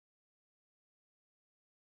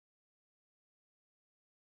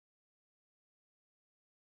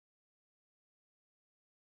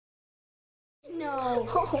No.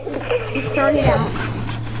 It started out.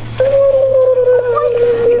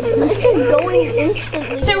 It's just going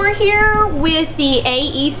instantly. So we're here with the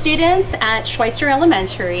AE students at Schweitzer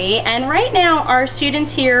Elementary, and right now our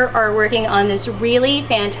students here are working on this really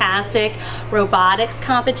fantastic robotics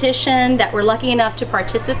competition that we're lucky enough to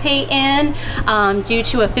participate in due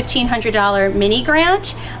to a $1,500 mini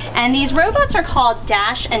grant. And these robots are called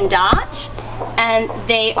Dash and Dot, and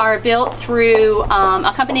they are built through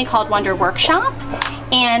a company called Wonder Workshop.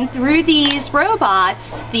 And through these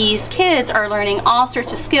robots, these kids are learning all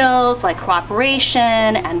sorts of skills like cooperation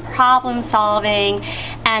and problem solving,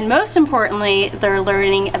 and most importantly, they're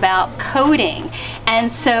learning about coding.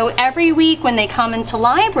 And so every week when they come into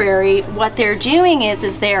library, what they're doing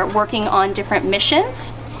is they're working on different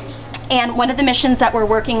missions. And one of the missions that we're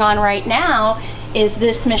working on right now is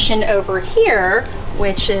this mission over here,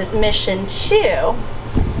 which is mission 2.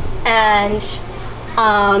 And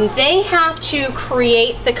they have to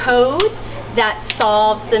create the code that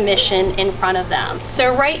solves the mission in front of them.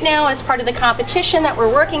 So right now, as part of the competition that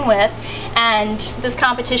we're working with, and this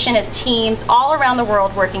competition is teams all around the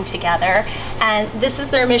world working together, and this is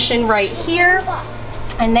their mission right here,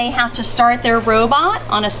 and they have to start their robot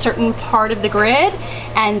on a certain part of the grid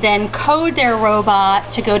and then code their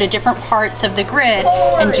robot to go to different parts of the grid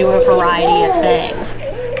and do a variety of things.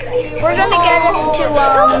 We're gonna get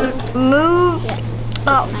him to move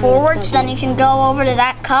forward, so then you can go over to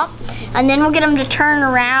that cup, and then we'll get him to turn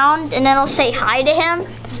around, and then I'll say hi to him,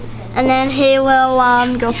 and then he will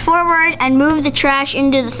go forward and move the trash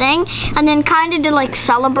into the thing, and then kind of to like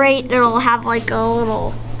celebrate, it'll have like a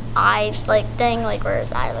little eye like thing, like where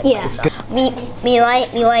his eye like. Yeah. We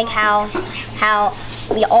like how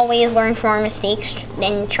we always learn from our mistakes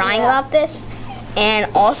and trying about this,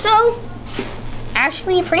 and also.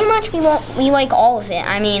 Actually, pretty much we like all of it.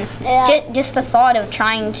 I mean, just the thought of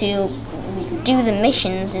trying to do the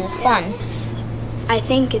missions is fun. I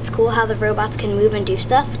think it's cool how the robots can move and do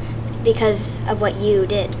stuff because of what you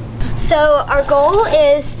did. So our goal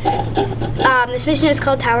is, this mission is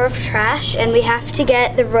called Tower of Trash, and we have to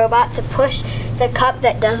get the robot to push the cup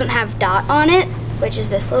that doesn't have Dot on it, which is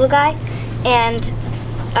this little guy, and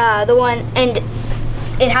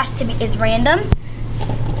is random.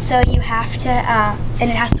 So you have to, and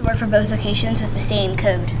it has to work for both locations with the same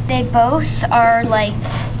code. They both are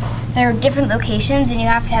they're different locations, and you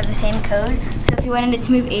have to have the same code. So if you wanted it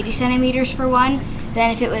to move 80 centimeters for one, then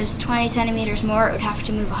if it was 20 centimeters more, it would have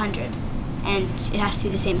to move 100. And it has to be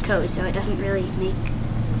the same code, so it didn't really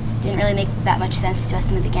make that much sense to us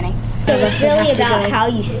in the beginning. So it's really about how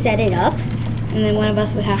you set it up, and then one of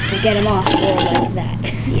us would have to get them off, or like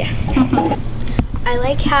that. Yeah. I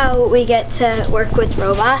like how we get to work with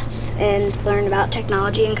robots and learn about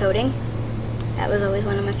technology and coding. That was always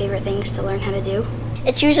one of my favorite things to learn how to do.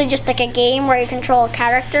 It's usually just like a game where you control a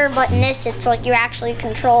character, but in this it's like you actually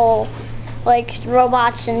control like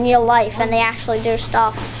robots in real life, and they actually do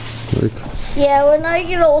stuff. Yeah, when I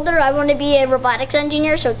get older I want to be a robotics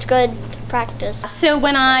engineer, so it's good to practice. So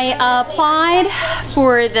when I applied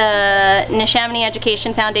for the Neshaminy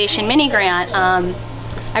Education Foundation mini grant,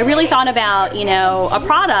 I really thought about, a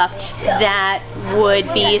product that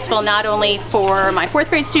would be useful not only for my 4th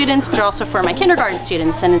grade students, but also for my kindergarten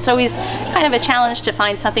students. And it's always kind of a challenge to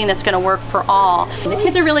find something that's going to work for all. The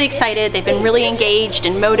kids are really excited. They've been really engaged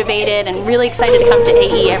and motivated and really excited to come to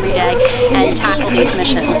AE every day and tackle these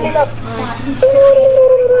missions.